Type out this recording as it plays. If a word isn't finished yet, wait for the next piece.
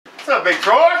up, Big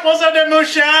Troy? What's up there,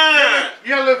 Moonshine?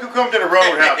 Yeah, look who come to the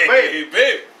Roadhouse, baby.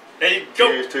 Baby. There you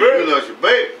go. Cheers to you, love you,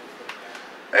 baby.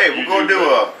 Hey, we're going to do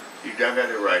a... You got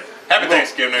it right. Happy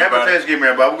Thanksgiving, everybody. Happy Thanksgiving,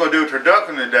 everybody. We're going to do a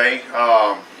turducken today.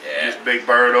 This big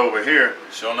bird over here.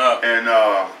 Showing up. And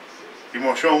you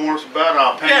want to show them what it's about?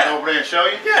 I'll pan it over there and show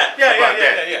you?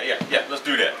 Yeah. Let's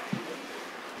do that.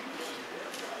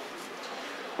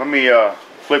 Let me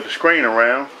flip the screen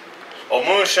around. Oh,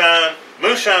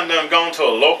 Moonshine done gone to a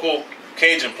local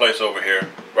Cajun place over here,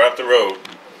 right up the road.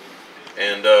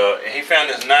 And he found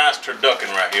this nice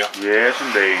turducken right here. Yes,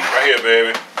 indeed. Right here,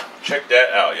 baby. Check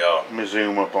that out, y'all. Let me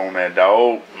zoom up on that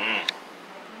dog.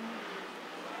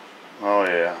 Oh,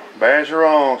 yeah.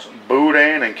 Bergerons,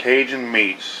 boudin, and Cajun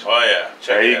meats. Oh, yeah.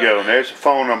 Check there you go. And there's the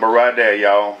phone number right there,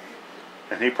 y'all.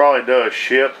 And he probably does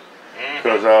ship.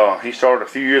 Because he started a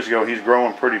few years ago. He's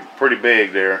growing pretty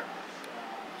big there.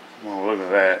 Oh, look at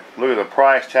that. Look at the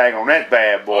price tag on that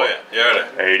bad boy. Oh, yeah.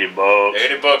 $80 bucks.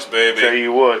 $80, baby. Tell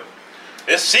you what.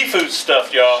 It's seafood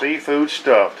stuffed, y'all. Seafood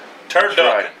stuffed.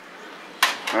 Turducken.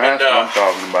 That's what I'm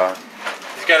talking about.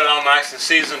 He's got it all nice and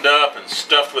seasoned up and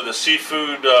stuffed with a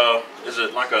seafood, is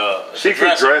it like a...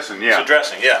 Seafood dressing, yeah. It's a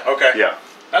dressing, yeah, okay. Yeah.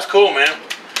 That's cool, man.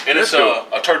 And That's it's cool.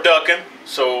 A turducken,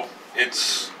 so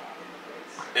it's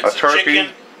a turkey,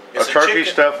 chicken. It's a turkey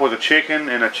stuffed with a chicken,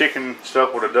 and a chicken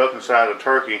stuffed with a duck inside a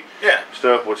turkey. Yeah.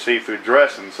 Stuffed with seafood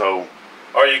dressing, so...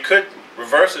 Or you could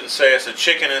reverse it and say it's a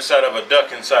chicken inside of a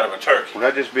duck inside of a turkey. Would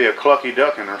that just be a clucky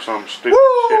ducking or some stupid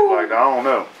shit like that? I don't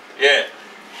know. Yeah.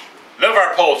 Love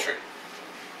our poultry.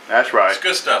 That's right. It's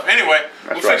good stuff. Anyway,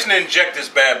 we're fixing to inject this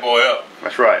bad boy up.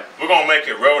 That's right. We're going to make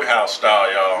it Roadhouse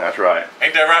style, y'all. That's right.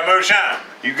 Ain't that right, Moonshine?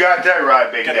 You got that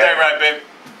right, big daddy. Got that right, baby.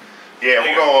 Yeah,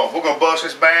 we're gonna bust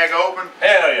this bag open.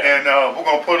 Hell yeah. And we're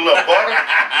gonna put a little butter,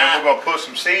 and we're gonna put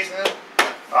some seasoning.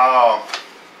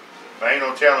 There ain't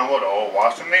no telling what. Oh,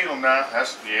 watch the needle now.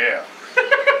 That's I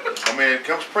mean, it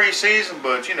comes pre-seasoned,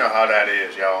 but you know how that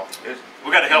is, y'all.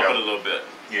 We gotta help it a little bit.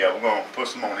 Yeah, we're gonna put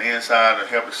some on the inside to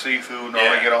help the seafood.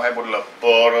 And get on here with a little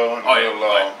butter and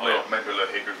maybe a little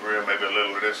hickory grill, maybe a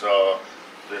little of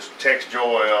this Tex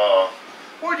Joy.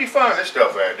 Where'd you find this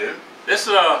stuff at, dude? This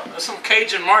is some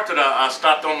Cajun Mart that I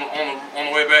stopped on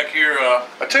the way back here.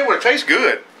 I tell you what, it tastes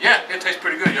good. Yeah, it tastes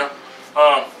pretty good, y'all.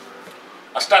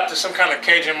 I stopped at some kind of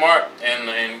Cajun Mart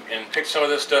and picked some of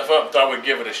this stuff up. Thought we'd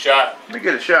give it a shot. Let me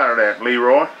get a shot of that,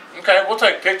 Leroy. Okay, we'll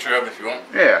take a picture of it if you want.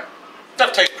 Yeah.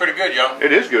 Stuff tastes pretty good, y'all.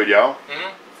 It is good, y'all.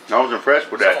 I was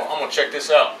impressed with that. I'm gonna check this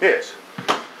out. Yes.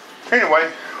 Anyway,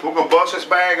 we're gonna bust this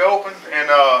bag open and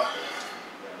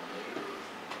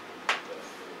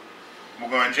we're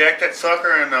gonna inject that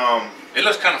sucker and it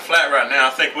looks kind of flat right now.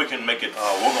 I think we can make it.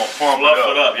 We're gonna plump it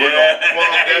up. We're gonna plump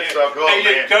that sucker up, man.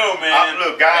 There you go, man.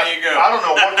 Look, guys. There you go. I don't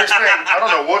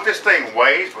know what this thing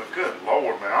weighs, but good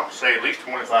Lord, man, I'm gonna say at least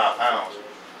 25 pounds.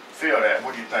 Feel that?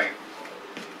 What do you think?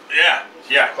 Yeah.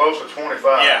 Close to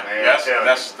 25, yeah, man. That's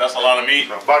a lot of meat.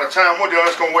 So by the time we're done,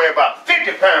 it's gonna weigh about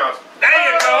 50 pounds. There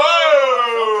you go.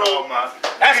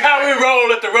 That's how we roll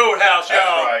at the Roadhouse,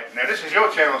 y'all. That's right. Now this is your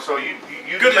channel, so you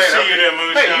good to see you there,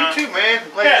 Moonshine. Hey, you too, man.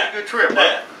 Glad you had a good trip.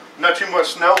 Not too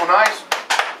much snow and ice.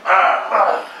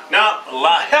 Now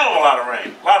hell of a lot of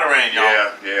rain. A lot of rain, y'all.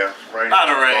 Yeah. Rain. A lot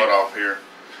of rain. Off here.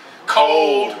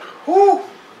 Cold. Whoo.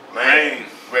 Man. Rain.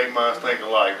 Great minds think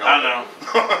alike. I know.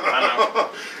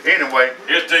 Anyway,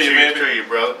 here's to you, baby. Cheers to you,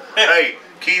 brother. Hey,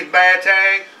 Keith Bad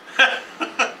Tag,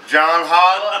 John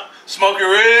Holler, Smoky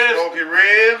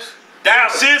Ribs, Down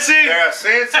Cincy,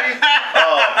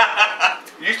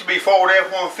 used to be Ford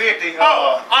F-150.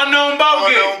 Unknown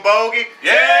Bogey. Unknown Bogey.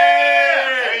 Yeah.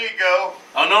 There you go.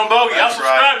 Unknown Bogey. Y'all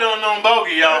subscribe to Unknown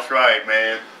Bogey, y'all. That's right,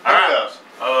 man. Who else?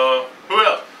 Who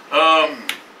else?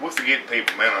 We're forgetting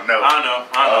people, man. I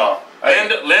know.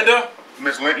 Linda.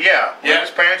 Miss Linda,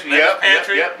 Linda's Pantry, yep.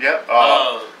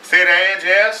 Fit Ange,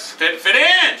 yes. Fit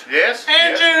Ange. Yes.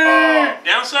 Angie.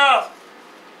 Down south.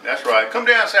 That's right. Come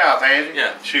down south, Angie.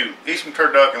 Yeah. Shoot. Eat some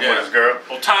turducken with us, girl.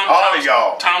 Well, all of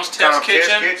y'all. Tom's Test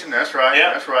Kitchen. That's right.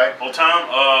 Yep. That's right. Well, Tom,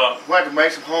 we'll have to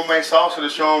make some homemade salsa to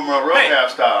show them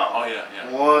Roadhouse style. Oh, yeah.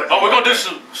 What? Oh, we're going to do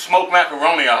some smoked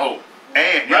macaroni, I hope.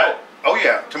 And,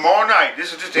 tomorrow night.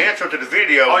 This is just the intro to the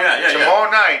video. Oh, yeah.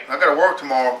 Tomorrow night. I got to work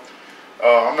tomorrow.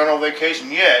 I'm not on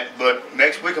vacation yet, but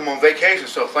next week I'm on vacation,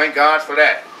 so thank God for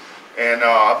that. And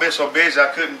I've been so busy I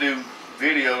couldn't do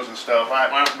videos and stuff. I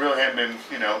really haven't been,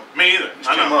 Me either. It's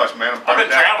too much, man. I've been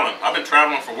traveling. I've been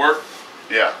traveling for work.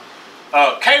 Yeah.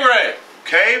 K-Ray.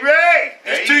 K-Ray.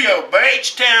 There you go, baby.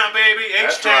 H-Town, baby.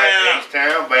 H-Town. Right.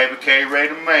 H-Town, baby. K-Ray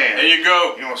the man. There you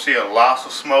go. You want to see a lot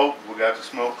of smoke? We got the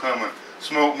smoke coming.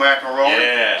 Smoked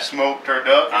macaroni, smoked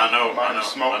turducken. I know.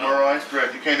 Smoked macaroni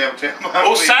stretch. You can't ever tell my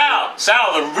Oh, Sal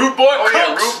Sal, the Rude Boy Cooks.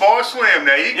 Yeah, Rude Boy Slim.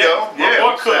 There you go. Rude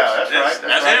Boy Cooks. Sal, that's right.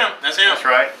 That's him. That's him. That's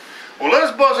right. Well,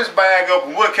 let's buzz this bag up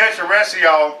and we'll catch the rest of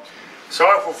y'all.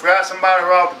 Sorry if we forgot somebody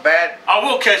right off the bat. I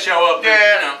will catch y'all up. Yeah.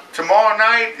 You know. Tomorrow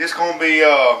night it's gonna be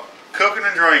cooking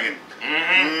and drinking.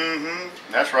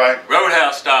 That's right.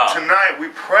 Roadhouse style. Tonight we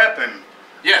prepping.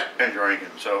 Yeah. And drinking.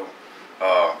 So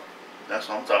that's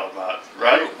what I'm talking about.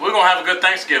 Right? We're gonna have a good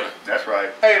Thanksgiving. That's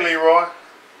right. Hey, Leroy.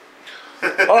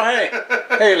 Oh, hey.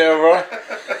 Hey, Leroy.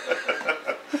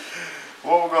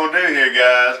 What we're gonna do here,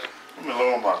 guys? Let me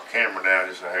lower my camera down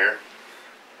just a hair.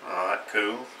 Alright,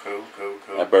 cool.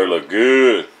 That bird look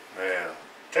good. Yeah.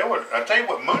 I tell you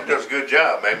what, Mooney does a good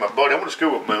job, man. My buddy, I went to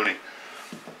school with Mooney.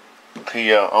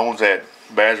 He owns that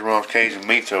Badger Rum's Cajun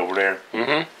Meats over there.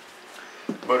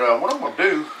 But what I'm gonna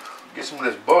do, get some of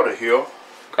this butter here.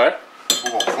 Okay.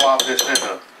 We're gonna flop this in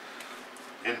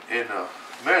a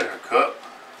measuring cup.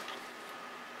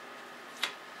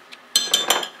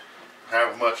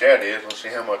 However much that is, let's see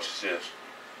how much this is.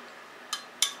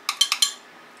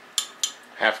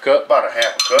 Half a cup? About a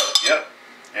half a cup, yep.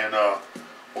 And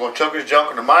we're gonna chuck this junk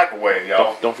in the microwave,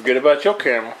 y'all. Don't forget about your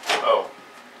camera. Oh,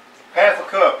 half a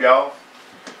cup, y'all.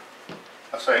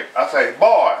 I say,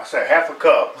 boy, I say half a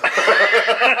cup.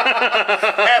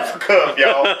 Half a cup,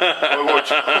 y'all.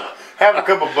 Half a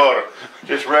cup of butter.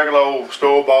 Just regular old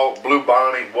store-bought Blue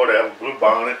Bonnet, whatever, Blue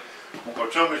Bonnet. We're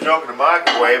gonna chuck this junk in the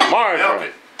microwave.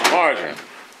 Margarine. Margarine.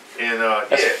 And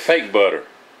that's fake butter.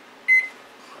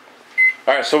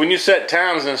 Alright, so when you set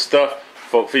times and stuff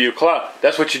for your clock,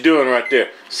 that's what you're doing right there.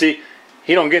 See,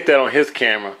 he don't get that on his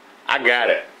camera. I got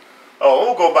it. Oh,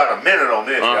 we'll go about a minute on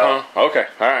this, y'all. Okay,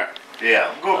 alright.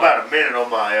 Yeah, we'll go about a minute on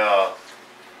my,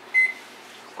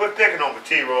 quit thinking on my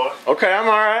T-Roy. Okay, I'm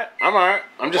alright.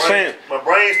 I'm just saying. My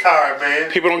brain's tired,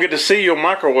 man. People don't get to see your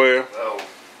microwave. Oh,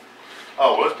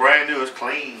 well, it's brand new. It's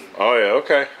clean. Oh, yeah,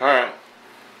 okay, alright.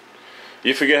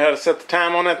 You forget how to set the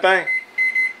time on that thing?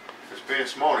 It's being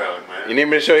smart out, man. You need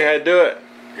me to show you how to do it?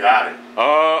 Got it.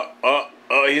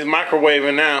 He's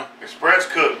microwaving now. Express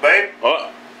cook, babe.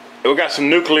 We got some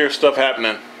nuclear stuff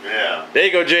happening. Yeah. There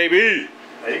you go, JB.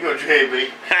 There you go,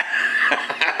 JB.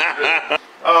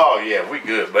 Oh, yeah, we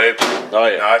good, babe. Oh,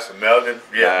 yeah. Nice and melted.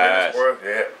 Yeah, nice.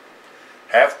 Yeah.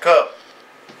 Half a cup.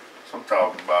 That's what I'm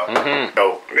talking about.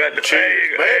 So, We got the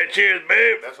cheers, babe. Cheers,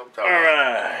 babe. That's what I'm talking about. All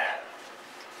right.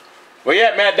 Where you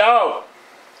at, Mad Dog?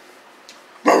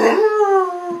 I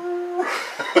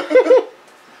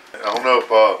don't know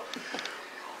if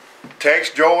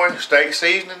Tex Joy steak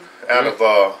seasoning out of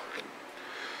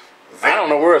I don't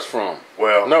know where it's from.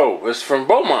 Well, no, it's from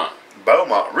Beaumont.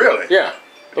 Beaumont, really? Yeah.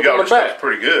 Look Y'all, on the back.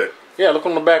 Pretty good. Yeah, look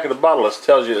on the back of the bottle. It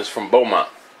tells you it's from Beaumont.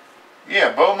 Yeah,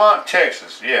 Beaumont,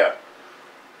 Texas. Yeah.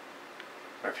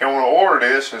 If you want to order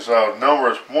this, his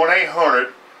number is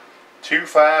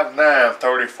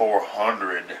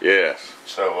 1-800-259-3400. Yes.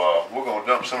 So we're gonna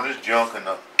dump some of this junk in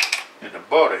the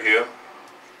butter here.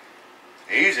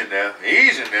 Easy now,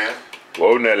 easy now.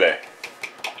 Whoa, Nelly.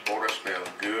 Boy, that smells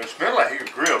good. Smells like he was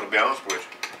grilled, to be honest with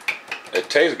you. It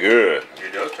tastes good.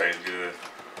 It does taste good.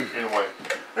 Anyway,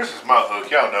 this is my hook.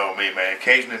 Y'all know me, man.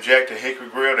 Cajun injector hickory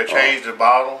grill. They changed the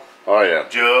bottle, Oh, yeah.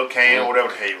 jug, can, whatever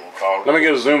the hell you want to call it. Let me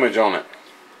get a zoomage on it.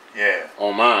 Yeah.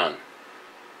 On mine.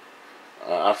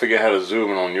 I forget how to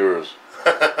zoom in on yours.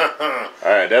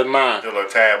 Alright, that's mine. Still a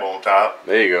tab on top.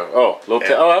 There you go. Oh, little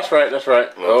oh, that's right, that's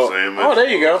right. Oh, there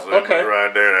you go. Okay.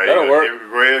 Right there. That'll work.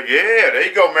 Grill. Yeah, there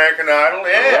you go, American Idol.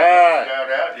 Yeah. Right.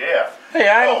 Shout out. Yeah. Hey,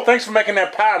 Idol, thanks for making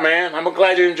that pie, man. I'm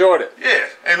glad you enjoyed it.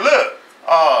 Yes. And look,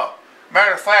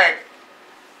 matter of fact,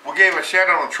 we gave a shout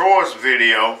out on Troy's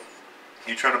video.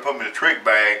 He trying to put me in a trick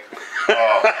bag.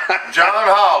 John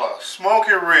Holler,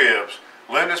 Smoky Ribs,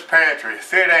 Linda's Pantry,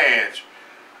 Fit Ange.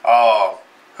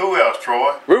 Who else,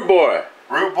 Troy? Root Boy.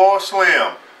 Root Boy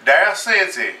Slim. Darren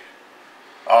Cincy.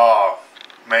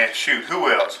 Man, shoot, who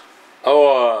else?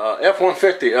 Oh,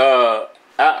 F-150.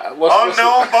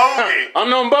 Unknown Bogey.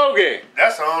 Unknown Bogey.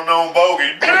 That's an unknown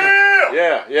bogey. Damn!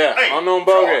 Yeah. Hey, Unknown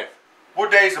Bogey. Troy,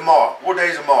 what day's tomorrow?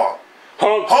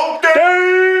 Hump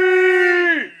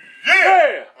Day!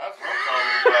 Yeah! That's what I'm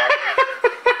talking about.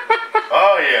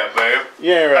 Oh, yeah, babe.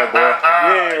 You ain't right, boy. You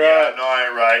ain't right. Yeah, no, I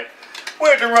ain't right.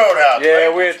 We're at the Roadhouse. Yeah,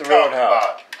 babe. we're at the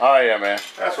Roadhouse. Oh, yeah, man.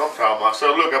 That's what I'm talking about.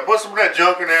 So, look, I put some of that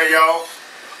junk in there, y'all.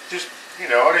 Just, I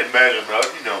didn't measure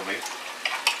nothing. You know me.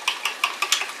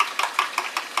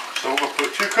 So, we're going to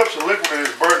put 2 cups of liquid in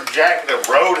this Burton Jacket, the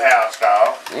Roadhouse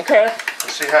style. Okay.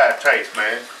 Let's see how it tastes,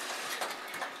 man.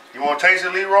 You want to taste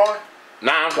it, Leroy?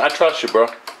 Nah, I trust you, bro.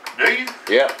 Do you?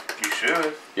 Yeah. You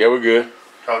should. Yeah, we're good.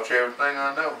 Taught you everything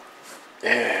I know.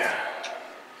 Yeah.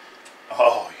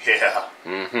 Oh, yeah.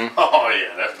 Oh,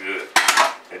 yeah, that's good.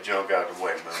 that junk out the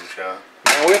way, Moonshine.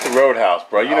 Man, we're at the Roadhouse,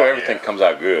 bro. You know everything yeah. comes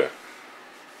out good.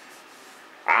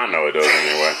 I know it does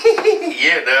anyway.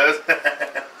 Yeah, it does.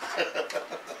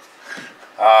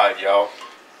 Alright, y'all.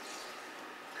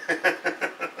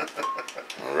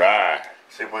 Alright.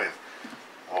 See, wait.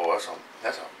 Oh,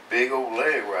 that's a big old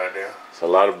leg right there. It's a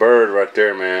lot of bird right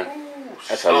there, man. Ooh,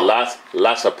 that's a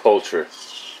lots of poultry.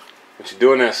 What you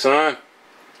doing there, son?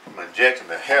 I'm injecting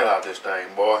the hell out of this thing,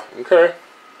 boy. Okay.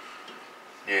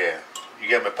 Yeah. You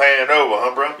got me panned over,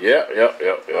 huh, bro? Yep.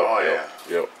 Oh, yeah.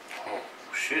 Yep. Oh,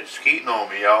 shit, skeeting on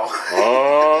me, y'all.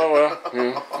 Oh,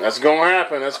 well. That's gonna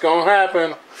happen. That's gonna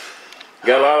happen.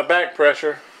 Got a lot of back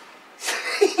pressure.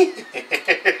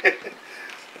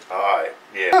 Alright,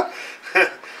 yeah.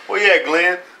 Where you at,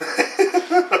 Glenn?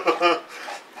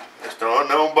 That's the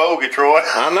unknown bogey, Troy.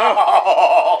 I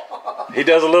know. He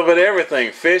does a little bit of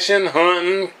everything. Fishing,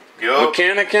 hunting,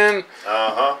 mechanicking.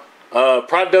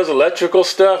 Probably does electrical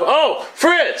stuff. Oh,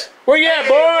 Fritz! Where you at,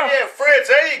 boy? Yeah, Fritz,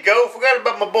 there you go. Forgot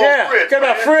about my boy Fritz. Forgot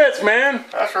about Fritz, man.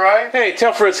 That's right. Hey,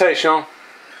 tell Fritz, hey, Sean.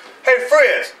 Hey,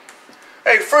 Fritz.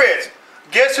 Hey, Fritz.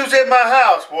 Guess who's at my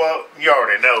house? Well, you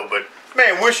already know, but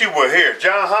man, wish you were here.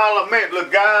 John Holler, man, look,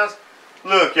 guys.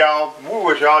 Look, y'all, we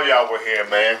wish all y'all were here,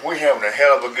 man. We having a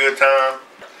hell of a good time.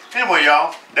 Anyway,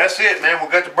 y'all, that's it, man. We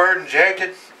got the bird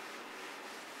injected.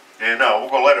 And we're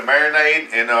going to let it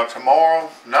marinate. And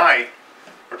tomorrow night,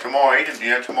 or tomorrow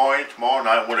evening, tomorrow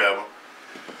night, whatever,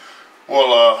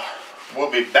 we'll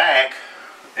be back.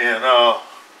 And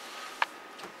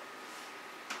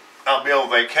I'll be on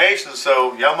vacation,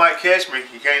 so y'all might catch me.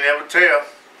 You can't ever tell.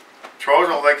 Troy's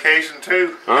on vacation,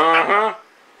 too. Uh-huh.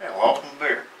 Yeah, welcome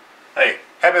beer. Hey,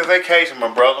 happy vacation, my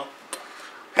brother.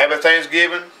 Happy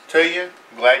Thanksgiving to you.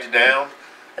 Glad you're down.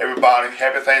 Everybody,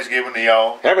 happy Thanksgiving to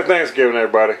y'all. Happy Thanksgiving,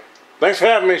 everybody. Thanks for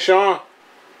having me, Sean.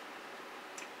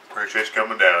 Appreciate you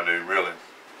coming down, dude, really.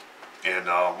 And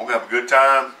we're going to have a good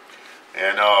time.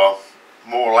 And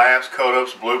more laughs,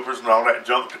 cut-ups, bloopers, and all that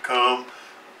junk to come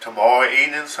tomorrow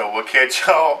evening. So we'll catch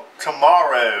y'all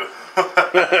tomorrow.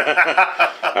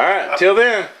 Alright, till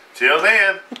then. Till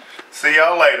then. See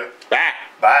y'all later. Bye.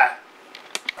 Bye.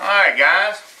 Alright,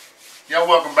 guys. Y'all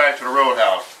welcome back to the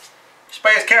Roadhouse.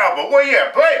 Space Cowboy, where you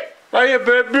at, babe? Right here,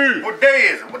 baby. What day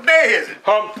is it? What day is it?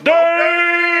 Hump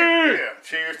day! Yeah,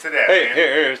 cheers to that, hey, man.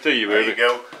 Here's to you, baby. There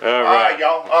you go. Alright,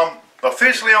 y'all. I'm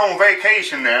officially on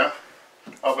vacation now.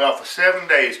 About for 7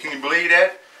 days. Can you believe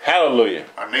that? Hallelujah.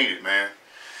 I need it, man.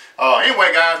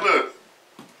 Anyway, guys, look.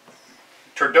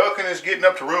 Turducken is getting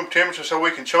up to room temperature so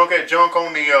we can chunk that junk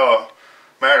on the,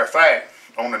 matter of fact,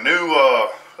 on the new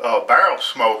barrel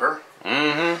smoker.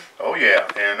 Mm-hmm. Oh, yeah.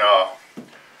 And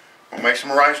we'll make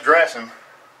some rice dressing.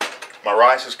 My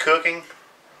rice is cooking.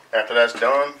 After that's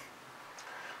done,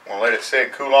 I'm going to let it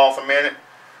sit, cool off a minute.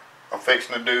 I'm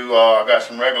fixing to do, I got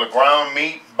some regular ground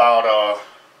meat, about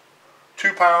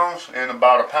 2 pounds, and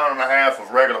about 1.5 pounds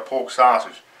of regular pork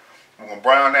sausage. I'm going to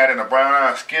brown that in a brown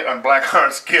iron skillet, black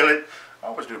iron skillet. I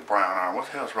always do brown iron. What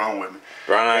the hell's wrong with me?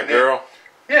 Brown eyed girl?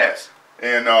 Yes.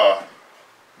 And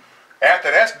after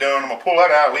that's done, I'm going to pull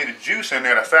that out, leave the juice in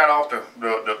there, the fat off the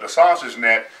sausage in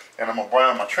that, and I'm going to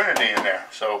brown my Trinity in there.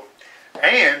 So,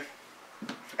 and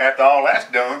after all that's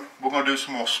done, we're going to do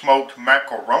some more smoked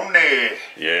macaroni.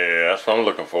 Yeah, that's what I'm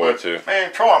looking forward to.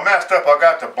 Man, Troy, I messed up. I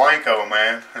got the Blanco,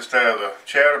 man, instead of the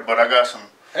cheddar, but I got some.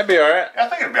 That'd be alright. I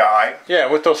think it'll be alright. Yeah,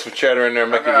 we'll throw some cheddar in there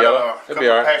and make it yellow. It'd be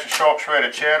alright. Patch of sharp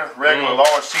shredded cheddar, regular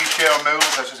large seashell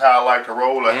noodles. That's just how I like to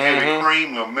roll. A heavy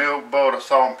cream, little milk, butter,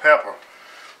 salt, and pepper.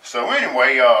 So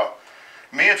anyway,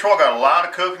 me and Troy got a lot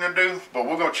of cooking to do, but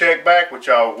we're gonna check back with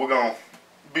y'all. We're gonna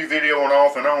be videoing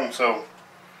off and on. So,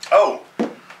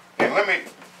 and let me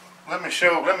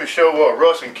show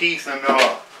Russ and Keith and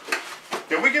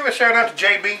did we give a shout out to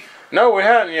JB? No, we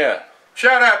hadn't yet.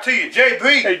 Shout out to you,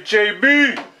 JB. Hey,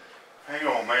 JB. Hang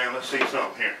on, man. Let's see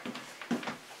something here.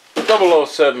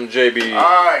 007 JB.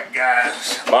 Alright,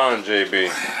 guys. Bond JB.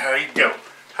 There you go.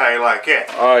 How you like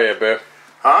that? Oh, yeah, babe.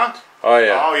 Huh? Oh,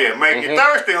 yeah. Oh, yeah. Make you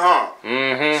thirsty, huh?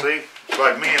 Mm-hmm. See? It's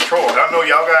like me and Troy. I know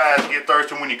y'all guys get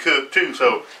thirsty when you cook, too,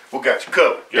 so we got you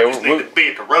covered. You just need to be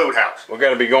at the Roadhouse. We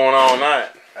got to be going all night.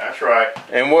 That's right.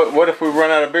 And what if we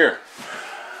run out of beer?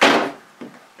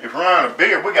 If we run out of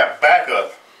beer, we got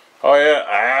backup. Oh,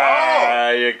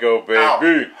 yeah. There you go, baby.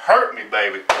 Oh, hurt me,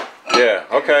 baby. Yeah,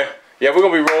 okay. Yeah, we're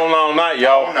going to be rolling all night,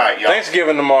 y'all. All night, y'all.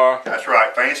 Thanksgiving tomorrow. That's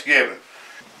right, Thanksgiving.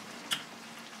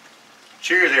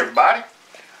 Cheers, everybody.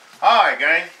 All right,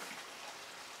 gang.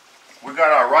 We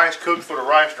got our rice cooked for the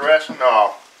rice dressing.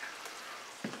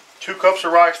 2 cups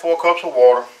of rice, 4 cups of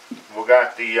water. We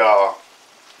got the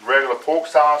regular pork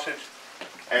sausage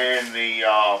and the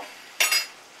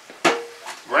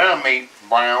ground meat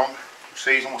browned,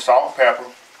 seasoned with salt and pepper.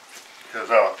 Because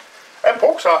that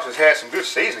pork sausage has some good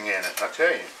seasoning in it, I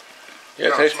tell you. Yeah,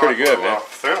 it tastes pretty good, man.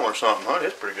 Fennel or something, huh?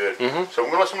 It's pretty good. So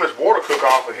we're going to let some of this water cook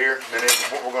off of here. And then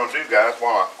what we're going to do, guys,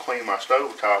 while I clean my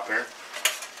stove top here.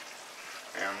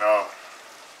 And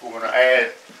we're going to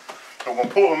add, so we're going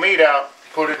to pull the meat out,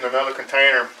 put it in another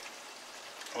container,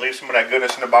 leave some of that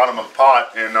goodness in the bottom of the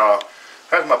pot. And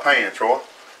how's my pan, Troy?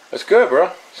 It's good,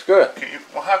 bro. It's good.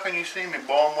 Well, how can you see me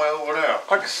boiling well over there?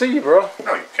 I can see you, bro.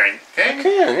 No, you can't. Can you? I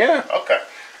can, yeah. Okay.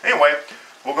 Anyway,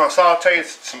 we're going to saute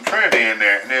some Trinity in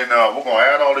there. And then we're going to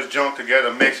add all this junk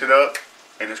together, mix it up.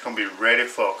 And it's going to be ready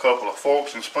for a couple of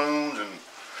forks and spoons and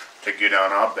to get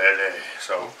on our belly.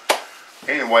 So,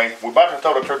 anyway, we're about to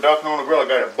throw the turducken on the grill. I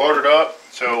got it buttered up.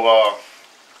 So,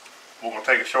 we're going to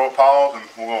take a short pause and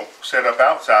we're going to set up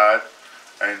outside.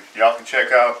 And y'all can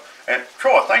check out. And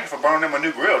Troy, thank you for burning in my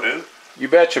new grill, dude. You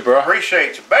betcha, bro.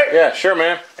 Appreciate you, baby. Yeah, sure,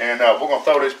 man. And we're going to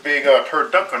throw this big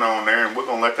turducken on there and we're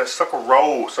going to let that sucker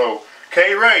roll. So,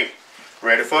 K-Ray,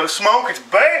 ready for the smoke? It's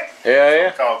back. Yeah, yeah.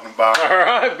 That's what I'm talking about. All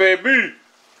right, baby.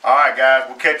 All right, guys.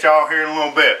 We'll catch y'all here in a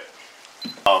little bit.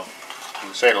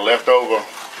 Let's say the leftover.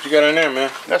 What you got in there, man?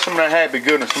 That's some of that happy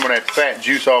goodness, some of that fat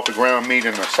juice off the ground meat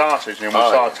and the sausage. And we're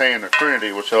sauteing the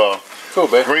Trinity, which cool,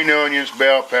 baby. Green onions,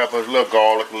 bell peppers, a little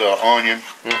garlic, a little onion.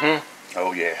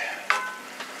 Oh, yeah.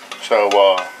 So,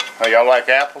 how y'all like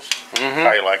apples?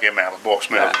 How you like them apples? Boy, it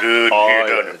smells good in here,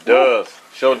 doesn't it? It does.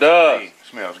 Sure does. Hey,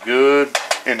 smells good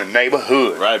in the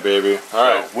neighborhood. Right, baby.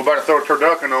 All right. So, we're about to throw a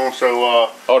turducken on, so...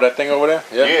 oh, that thing over there?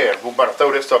 Yeah. Yeah, we're about to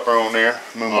throw this sucker on there.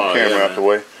 Move my camera out the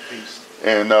way.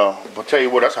 And I'll tell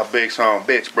you what, that's a big son of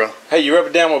a bitch, bro. Hey, you rub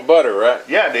it down with butter, right?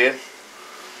 Yeah, I did.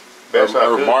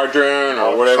 Or margarine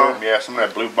or whatever? Yeah, some of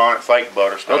that Blue Bonnet fake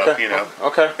butter stuff, you know.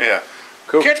 Okay. Yeah.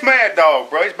 Cool. Catch Mad Dog,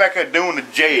 bro. He's back there doing the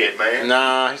Jed, man.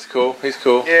 Nah, he's cool. He's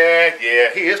cool. Yeah,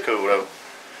 he is cool, though.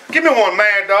 Give me one,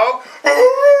 Mad Dog. There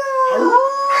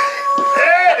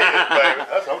it is, baby.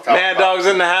 That's what I'm talking Mad Dog's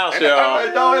in the house, y'all.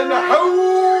 Mad Dog in the house.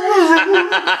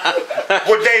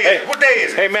 What day is it? What day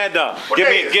is it? Hey, Mad Dog,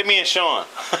 get me and Sean.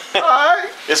 All right.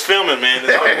 It's filming, man.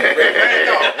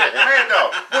 Mad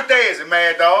Dog. What day is it,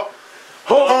 Mad Dog?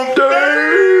 Hump day.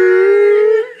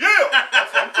 Yeah.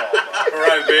 That's what I'm talking about.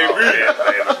 Right, baby. Oh, yeah,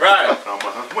 baby. Right.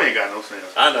 We ain't got no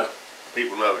sense. I know.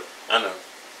 People love it. I know.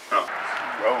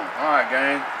 Rolling. All right,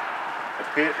 gang. The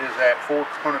pit is at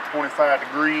 425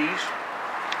 degrees.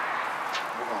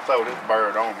 We're going to throw this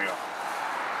bird on here.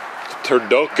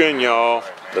 Turducken, y'all.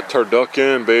 The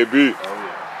turducken, baby. Oh,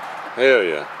 yeah. Hell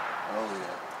yeah. Oh,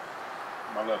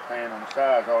 yeah. My little pan on the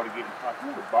side's already getting hot.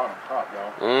 Ooh, the bottom top,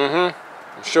 y'all.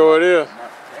 I'm sure it is.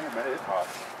 Damn, it is hot.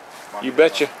 You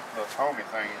betcha. Little tongy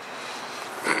thing.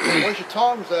 Where's your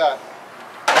tongs at?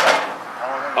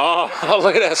 Oh,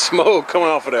 look at that smoke coming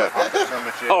off of that.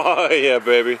 Oh, yeah,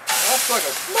 baby. That's like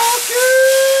a smoky!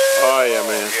 Oh, yeah,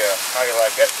 man. Yeah, how you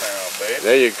like that sound, baby?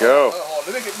 There you go.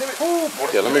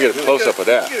 Let me get a close-up of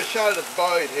that. Get a shot of the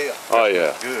bird here. Oh,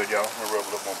 yeah. Good, y'all. I'm going to rub a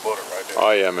little more butter right there.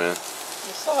 Oh, yeah, man.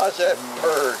 Massage that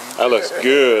bird. That looks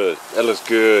good. That looks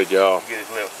good, y'all. Get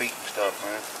his little feet and stuff,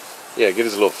 man. Yeah, get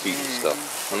his little feet and stuff.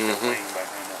 You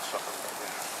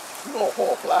gonna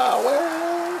fall fly away?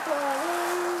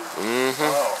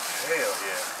 Oh, hell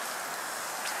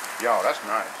yeah. Y'all, that's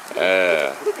nice.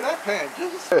 Yeah. Look at that pan,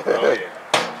 Jesus. Oh, yeah.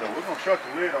 So we're going to shut the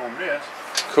lid on this.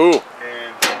 Cool.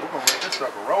 And we're going to let this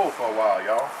sucker roll for a while,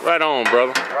 y'all. Right on,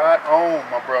 brother. Right on,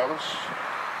 my brothers.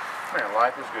 Man,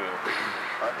 life is good.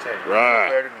 I tell you. Right.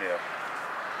 Better than this.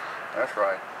 That's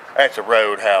right. That's a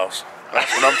roadhouse.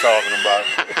 That's what I'm talking about.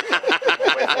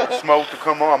 Wait for the smoke to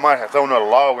come on. I might have to throw another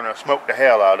log in there and smoke the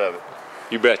hell out of it.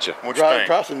 You betcha. What you think?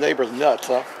 Drives the neighbors nuts,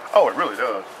 huh? Oh, it really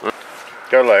does.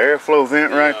 Got a little airflow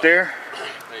vent right there.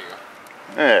 There you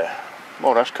go. Yeah.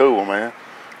 Boy, that's cool, man.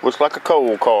 Looks like a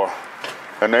coal car.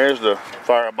 And there's the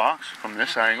firebox from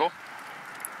this angle.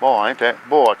 Boy, ain't that.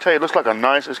 Boy, I tell you, it looks like a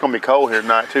nice, it's going to be cold here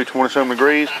tonight too, 20-some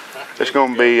degrees. It's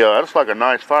going to be, looks like a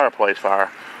nice fireplace fire.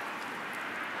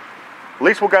 At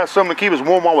least we got something to keep us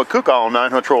warm while we cook all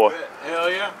night, huh, Troy? Hell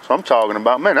yeah. So I'm talking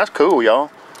about, man, that's cool,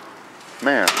 y'all.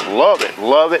 Man, love it,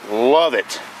 love it, love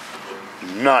it.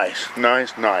 Nice,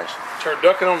 nice, nice.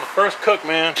 Turducken on the first cook,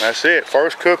 man. That's it.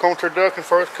 First cook on turducken,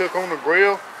 first cook on the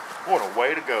grill. What a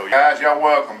way to go. Guys, y'all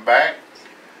welcome back.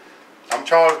 I'm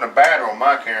charging the batter on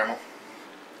my camera.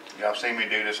 Y'all seen me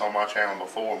do this on my channel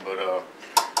before, but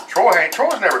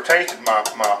Troy's never tasted my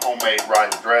homemade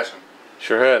rice dressing.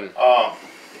 Sure hadn't. Let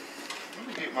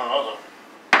me get my other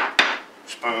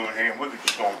spoon here. We're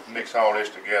just gonna mix all this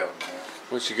together, man.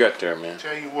 What you got there, man?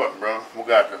 Tell you what, bro. We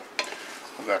got the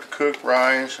cooked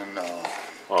rice and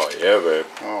Oh yeah, babe.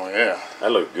 oh yeah.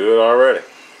 That look good already.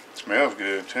 Smells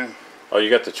good too. Oh, you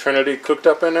got the Trinity cooked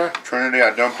up in there? Trinity,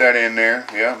 I dumped that in there.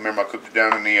 Yeah, remember I cooked it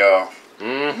down in the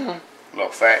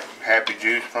little fat, happy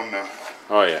juice from the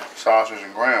sausage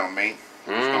and ground meat.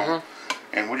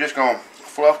 And we're just gonna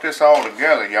fluff this all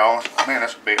together, y'all. Man,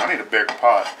 that's big. I need a bigger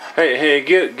pot. Hey,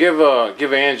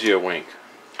 give Angie a wink.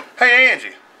 Hey,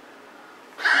 Angie.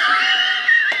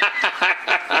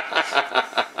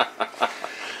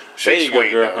 She's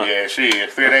sweet, girl, though. Yeah, she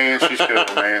is. Fit Ann, she's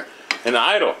cool, man. An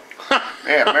idol.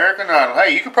 Yeah, American Idol.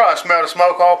 Hey, you can probably smell the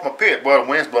smoke off my pit. Well, the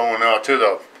wind's blowing to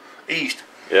the east.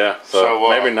 Yeah, so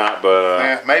maybe not, but...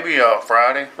 yeah, maybe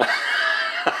Friday.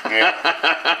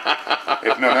 Yeah.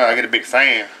 If not, I get a big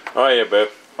fan. Oh, yeah, babe.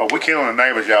 Oh, we're killing the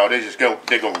neighbors, y'all.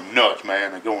 They're going nuts,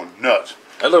 man. They're going nuts.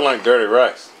 That look like dirty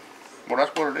rice. Well,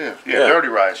 that's what it is. Yeah, dirty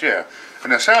rice, yeah.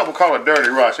 And the South will call it dirty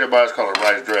rice. Everybody's call it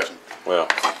rice dressing. Well,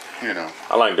 you know.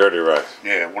 I like dirty rice.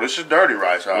 Yeah, well, this is dirty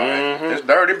rice, all right. It's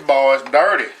dirty, boys.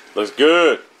 Dirty. Looks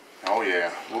good. Oh,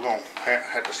 yeah. We're going to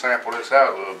have to sample this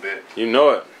out a little bit. You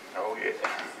know it. Oh, yeah.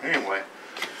 Anyway.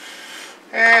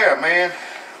 Yeah, man.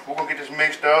 We're going to get this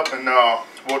mixed up, and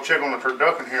we'll check on the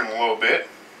turducken here in a little bit.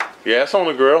 Yeah, it's on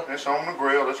the grill. It's on the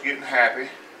grill. It's getting happy.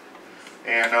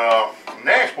 And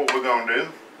next, what we're going to do,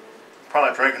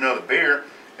 probably drink another beer,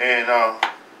 and I'm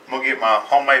going to get my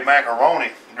homemade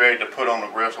macaroni ready to put on the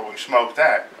grill so we can smoke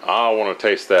that. I want to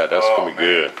taste that. That's going to be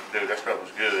good. Dude, that stuff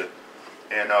was good.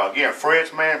 And again,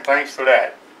 Fritz, man, thanks for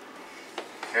that.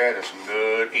 That is some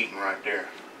good eating right there.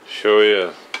 Sure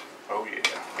is. Oh, yeah.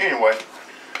 Anyway,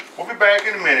 we'll be back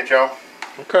in a minute, y'all.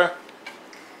 Okay.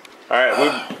 All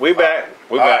right, we back.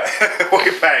 We back.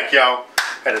 We back, y'all.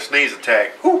 Had a sneeze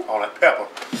attack. Whew, all that pepper.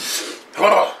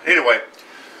 Anyway,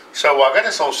 so I got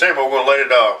this on simmer. We're going to let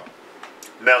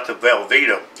it melt the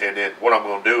Velveeta. And then what I'm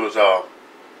going to do is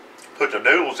put the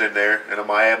noodles in there. And I'm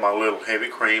going to add my little heavy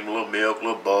cream, a little milk, a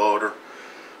little butter,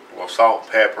 a little salt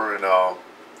and pepper, and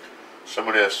some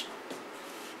of this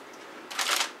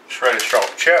shredded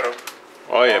sharp cheddar.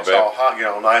 Oh, yeah, babe. It's all hot, get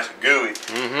all nice and gooey.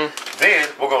 Then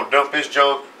we're going to dump this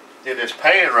junk in this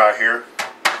pan right here.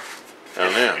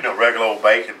 You know, regular old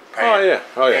bacon pan. Oh, yeah.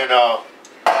 Oh, yeah. And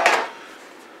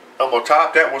I'm going to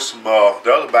top that with some the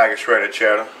other bag of shredded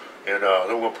cheddar. And then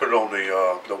we're going to put it on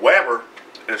the Weber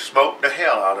and smoke the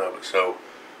hell out of it. So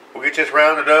we'll get this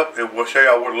rounded up, and we'll show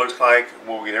y'all what it looks like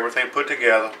when we get everything put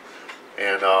together.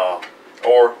 And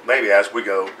or maybe as we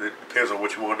go. It depends on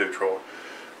what you want to do, Troy.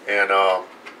 And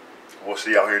we'll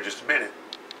see y'all here in just a minute.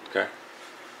 Okay.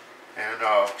 And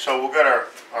so we've got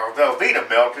our Velveeta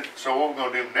melted. So what we're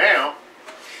going to do now,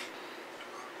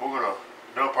 we're going to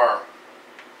dump our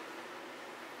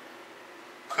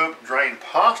cooked drained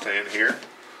pasta in here.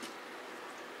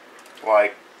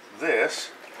 Like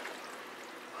this.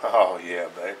 Oh yeah,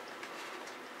 babe.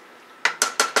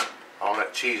 All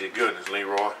that cheesy goodness,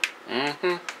 Leroy.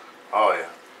 Oh yeah.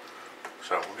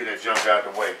 So we'll get that junk out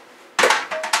of the way.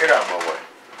 Get out of my way.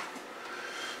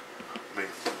 Let me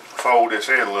fold this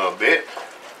in a little bit.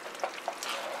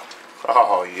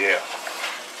 Oh yeah.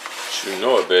 You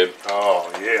know it, babe.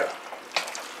 Oh yeah.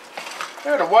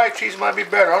 Yeah, the white cheese might be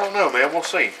better. I don't know, man. We'll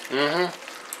see.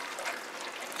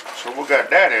 So we got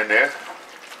that in there.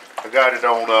 I got it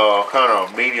on kind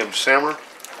of medium simmer,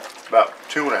 about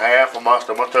 2.5 on my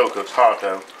stuff. My toe cooks hot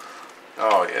though.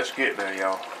 Oh yeah, it's getting there,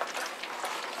 y'all.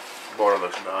 Boy, it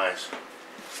looks nice.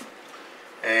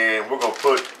 And we're gonna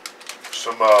put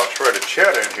some shredded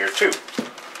cheddar in here too.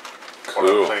 Cool.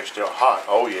 While everything's still hot.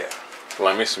 Oh yeah.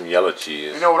 Like me some yellow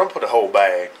cheese. You know what? I'm put the whole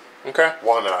bag. Okay.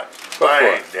 Why not? Go Bang!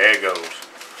 for it. There it goes.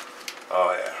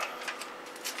 Oh yeah.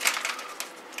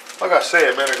 Like I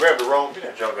said, man, I grabbed the wrong. Get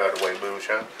that junk out of the way,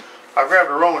 Moonshine. I grabbed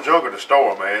the wrong junk at the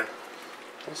store, man.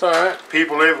 That's all right.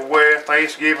 People everywhere,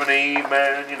 Thanksgiving Eve,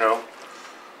 man. You know,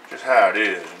 just how it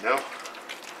is. You know.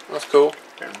 That's cool.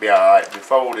 It'll be all right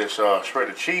before this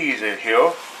shredded cheese in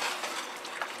here.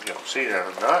 You don't see that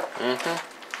or not?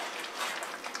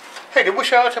 Hey, did we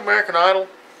shout out to American Idol?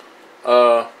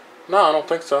 No, I don't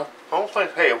think so. I don't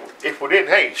think. Hey, if we didn't,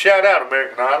 hey, shout out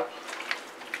American Idol.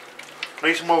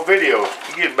 Need some more videos.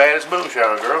 You getting bad as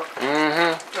Moonshine, girl.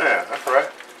 Yeah, that's right.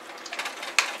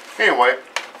 Anyway,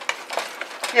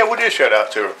 yeah, we did shout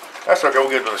out to her. That's okay. We'll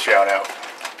give another shout out.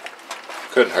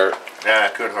 Couldn't hurt. Nah,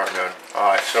 it couldn't hurt none. All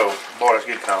right, so boy, it's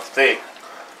getting kind of thick.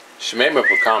 She made me a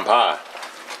pecan pie.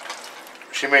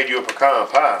 She made you a pecan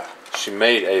pie. She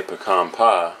made a pecan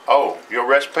pie. Oh, your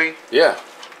recipe? Yeah.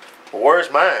 Well, where's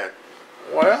mine?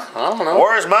 Well, I don't know.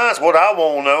 Where's mine's what I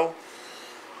want to know.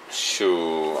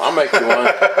 Sure, I'll make you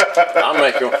one. I'll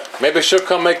make you one. Maybe she'll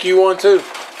come make you one too.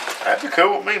 That'd be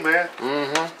cool with me, man.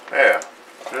 Yeah.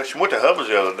 She went to Hubbard's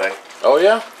the other day. Oh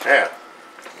yeah? Yeah.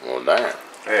 Well, damn.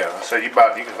 Yeah, I said you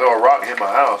can throw a rock and hit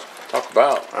my house. Talk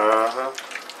about.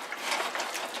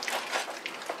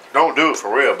 Don't do it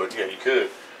for real, but yeah, you could.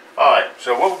 All right.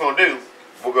 So what we're gonna do?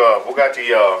 We got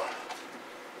the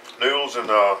noodles and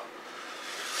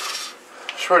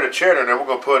shredded cheddar, and then we're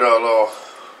gonna put a little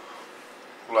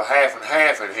half and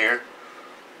half in here.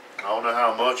 I don't know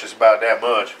how much. It's about that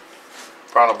much.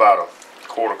 Probably about a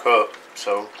quarter cup.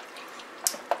 So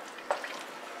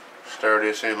stir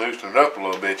this in, loosen it up a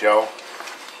little bit, y'all.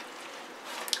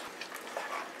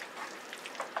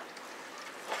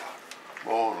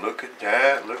 Boy, look at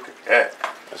that, look at that.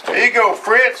 There you go,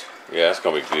 Fritz. Yeah, that's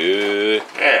gonna be good.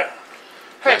 Yeah.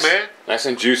 Hey, nice, man. Nice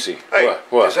and juicy. Hey,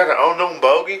 what? Is that an unknown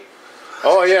bogey?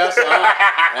 Oh, yeah.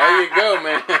 There you go,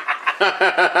 man.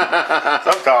 I'm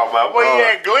talking about. Where you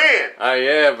at, Glenn? Oh,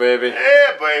 yeah, baby.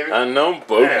 Yeah, baby. Unknown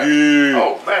bogey. Yeah.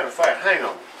 Oh, matter of fact, hang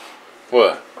on.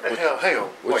 What? What the hell? Hang on.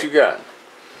 What Wait. you got?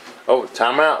 Oh,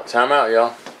 time out,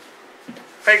 y'all.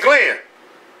 Hey, Glenn.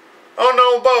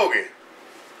 Unknown bogey.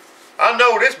 I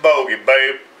know this bogey,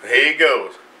 babe. Here he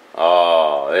goes.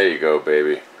 Oh, there you go,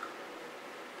 baby.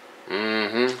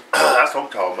 Mm-hmm. That's what I'm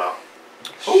talking about.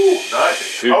 Ooh, nice.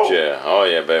 Shoot, oh. yeah. Oh,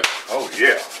 yeah, baby. Oh,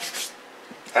 yeah.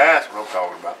 That's what I'm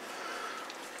talking about.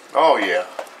 Oh, yeah.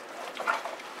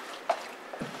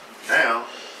 Now,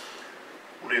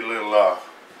 we need a little,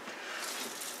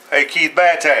 hey, Keith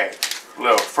Batag. A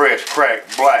little fresh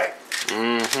cracked black.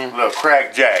 Mm-hmm. A little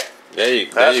crack jack. There you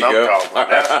That's go. what I'm talking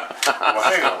about. Well,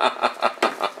 hang on.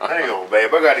 Hang on,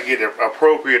 babe. I got to get the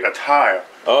appropriate attire.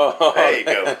 Oh, there you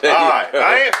go. There All you right. go.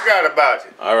 I ain't forgot about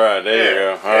you. All right, there you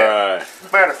go. All right.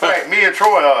 Matter of fact, me and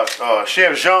Troy,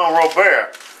 Chef Jean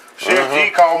Robert, Chef G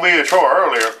called me and Troy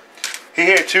earlier. He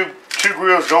had two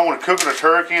grills going and cooking a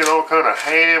turkey and all kind of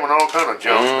ham and all kind of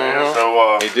junk, man.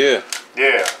 So, he did.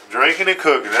 Yeah, drinking and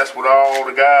cooking. That's what all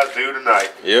the guys do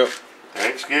tonight. Yep.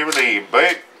 Thanksgiving Eve,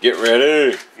 babe. Get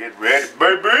ready. Get ready,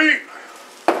 baby.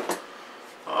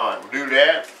 All right, we'll do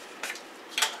that.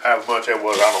 How much that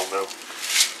was, I don't know.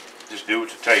 Just do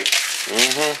what you taste. A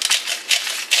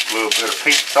little bit of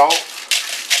pink salt.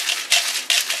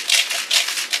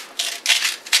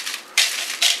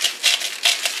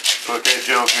 Put that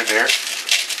junk in there.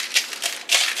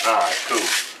 All right, cool.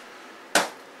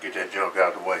 Get that junk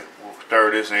out of the way. We'll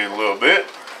stir this in a little bit.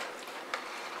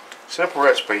 Simple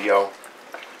recipe, y'all.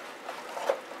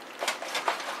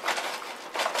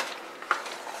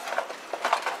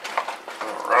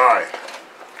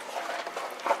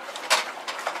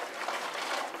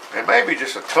 And maybe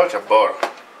just a touch of butter.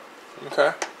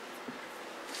 Okay.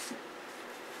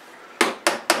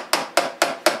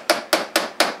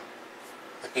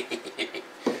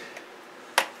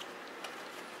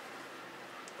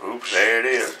 Oops, there it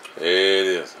is. There it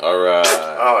is. All right.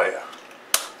 Oh, yeah.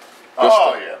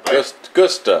 Yeah, baby. Good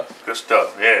stuff. Good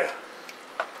stuff, yeah.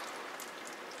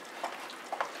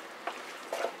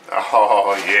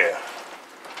 Oh, yeah.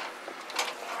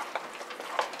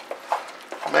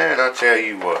 Man, I tell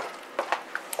you what.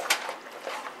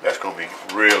 That's going to be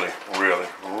really, really,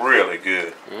 really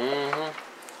good.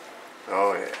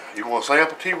 Oh, yeah. You want a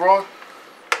sample, T-Roy?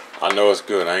 I know it's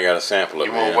good. I ain't got to sample it,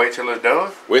 You man. want to wait till it's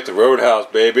done? With the Roadhouse,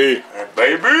 baby.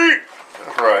 Baby!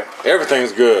 That's right.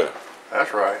 Everything's good.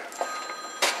 That's right.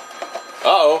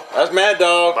 Uh-oh. That's Mad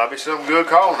Dog. Might be some good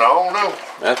calling. I don't know.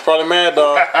 That's probably Mad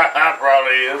Dog.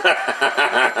 Probably is. All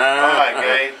right,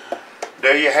 gang.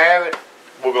 There you have it.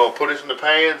 We're going to put this in the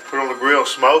pan, put it on the grill,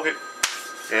 smoke it.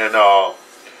 And, no,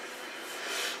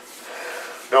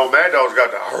 Mad Dog's got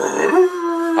the...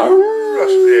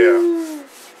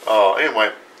 Yeah.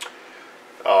 Anyway,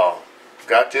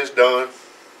 got this done.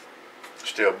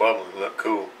 Still bubbling, look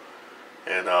cool.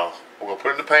 And we're going to put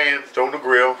it in the pan, throw it in the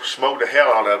grill, smoke the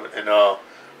hell out of it, and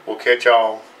we'll catch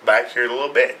y'all back here in a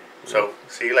little bit. So,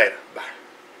 see you later. Bye.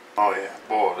 Oh, yeah.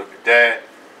 Boy, look at that.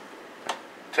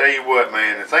 Tell you what,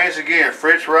 man. And thanks again,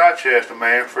 Fritz Rochester,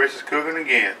 man. Fritz is cooking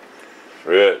again.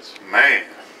 Fritz. Man.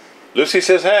 Lucy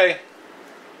says, hey.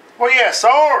 Well, yeah,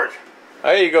 Sarge.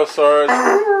 There you go, Sarge.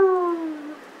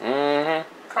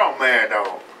 Call Mad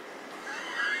Dog.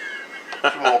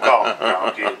 You won't call him. No,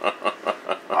 I'm kidding.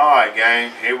 Alright,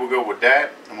 gang. Here we go with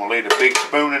that. I'm going to leave a big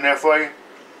spoon in there for you.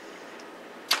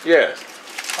 Yes.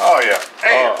 Oh, yeah.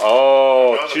 And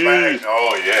oh, cheese. bag.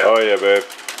 Oh, yeah. Oh, yeah, babe.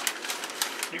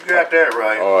 You got that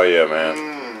right. Oh, yeah,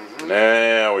 man.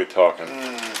 Now we talking.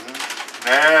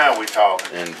 Now we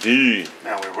talking. Indeed.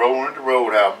 Now we rolling the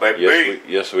Roadhouse, baby.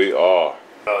 Yes, we are.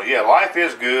 Yeah, life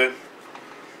is good.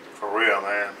 For real,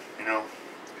 man. You know,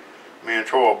 me and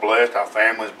Troy are blessed. Our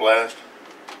family's blessed.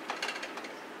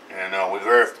 And we're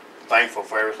very thankful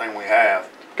for everything we have.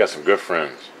 Got some good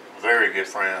friends. Very good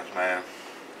friends, man.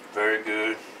 Very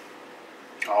good.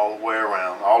 all the way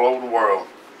around, all over the world.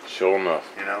 Sure enough.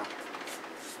 You know.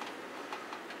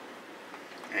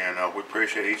 And we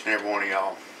appreciate each and every one of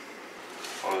y'all.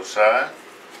 Other side.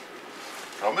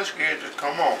 Don't be scared, just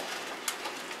come on.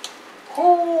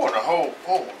 Oh, and the whole,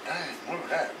 oh, dang, look at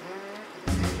that.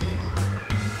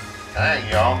 Dang,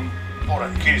 y'all. Oh,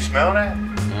 can you smell that?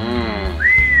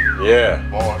 Yeah.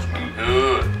 Boy, it smells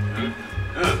good. Good,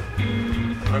 good.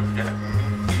 Look at that.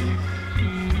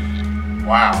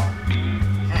 Wow.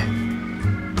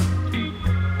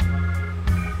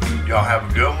 Y'all have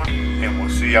a good one, and we'll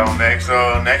see y'all next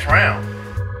round.